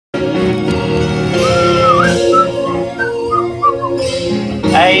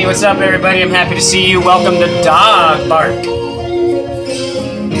what's up, everybody? I'm happy to see you. Welcome to Dog Bark.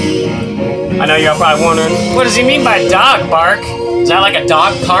 I know you're probably wondering, what does he mean by dog bark? Is that like a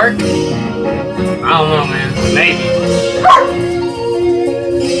dog park? I don't know, man. Maybe.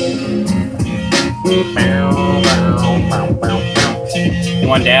 You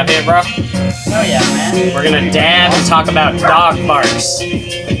want to dab it, bro? Oh yeah, man. We're gonna dab and talk about dog barks.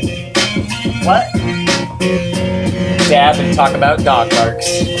 What? Dab and talk about dog barks.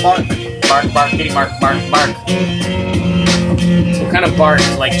 Bark. Bark, bark, kitty bark, bark, bark. What kind of bark?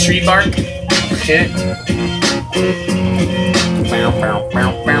 Like tree bark? Shit. Bow, bow,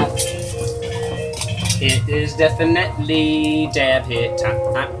 bow, bow. It is definitely dab hit time.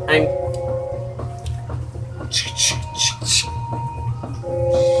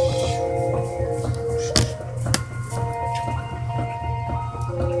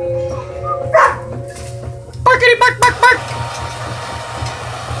 Barkity bark, bark, bark.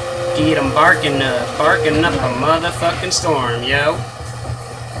 Get 'em barking up a motherfucking storm, yo.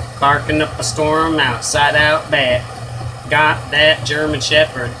 Barking up a storm outside out back. Got that German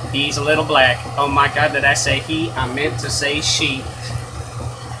Shepherd, he's a little black. Oh my god, did I say he? I meant to say she.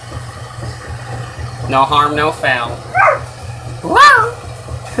 No harm, no foul. Wow!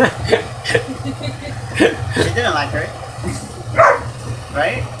 She didn't like her.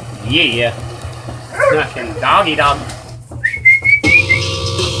 Right? Yeah. Fucking doggy dog.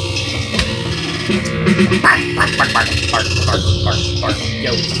 Bark, bark, bark, bark, bark, bark, bark, bark.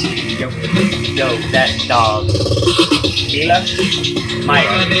 Yo, that dog.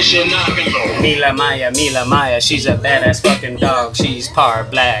 Mila Maya, she's a badass fucking dog. She's part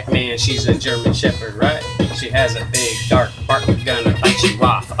black, man, she's a German Shepherd, right? She has a big dark bark, gonna bite you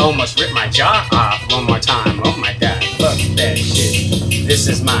off. Almost rip my jaw off one more time, oh my god, fuck that shit. This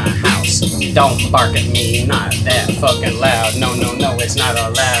is my house, don't bark at me, not that fucking loud. No, it's not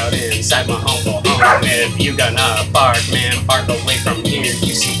allowed inside my humble home. If you gonna bark, man, bark away from here,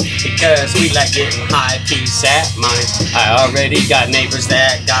 you see. Because we like getting high, peace at mine. I already got neighbors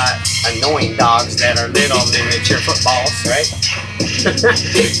that got annoying dogs that are little miniature footballs, right?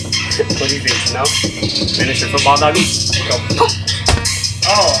 What do you think, no? Miniature football doggies? Go, poof.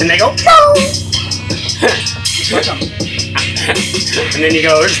 Oh. And they go, and then you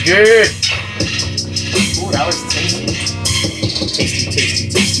go, it's good. Ooh, that was tasty.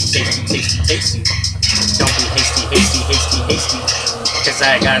 Tasty. Don't be hasty. Cause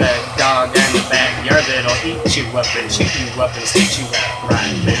I got a dog in the backyard that'll eat you up and shoot you up and stitch you out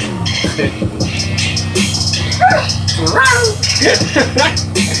right now.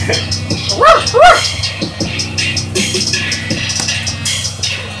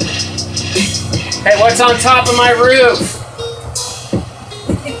 Hey, what's on top of my roof?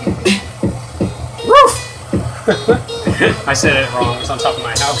 Roof! I said it wrong. It's on top of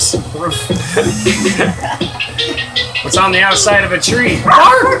my house. Roof. What's on the outside of a tree?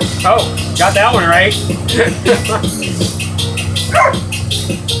 Bark! Oh, got that one right. She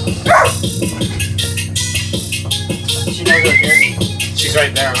knows we're here. She's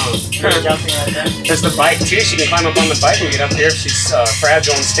right there, huh? Jumping right there. There's the bike too. She can climb up on the bike and get up here if she's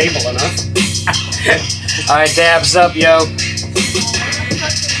fragile and stable enough. Alright, dabs up, yo.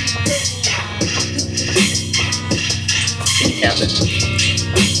 Can you cap it?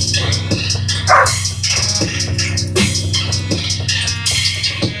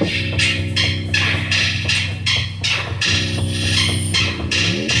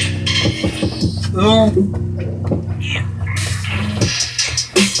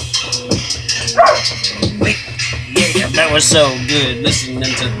 Yeah, that was so good listening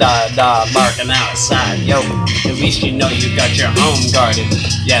to da barking outside. Yo, at least you know you got your home guarded.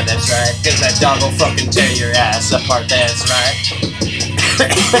 Yeah, that's right, cause that dog will fucking tear your ass apart, that's right.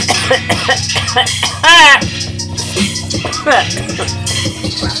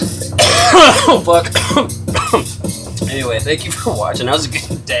 Oh, fuck. Anyway, thank you for watching. That was a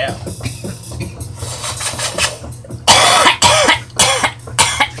good dab.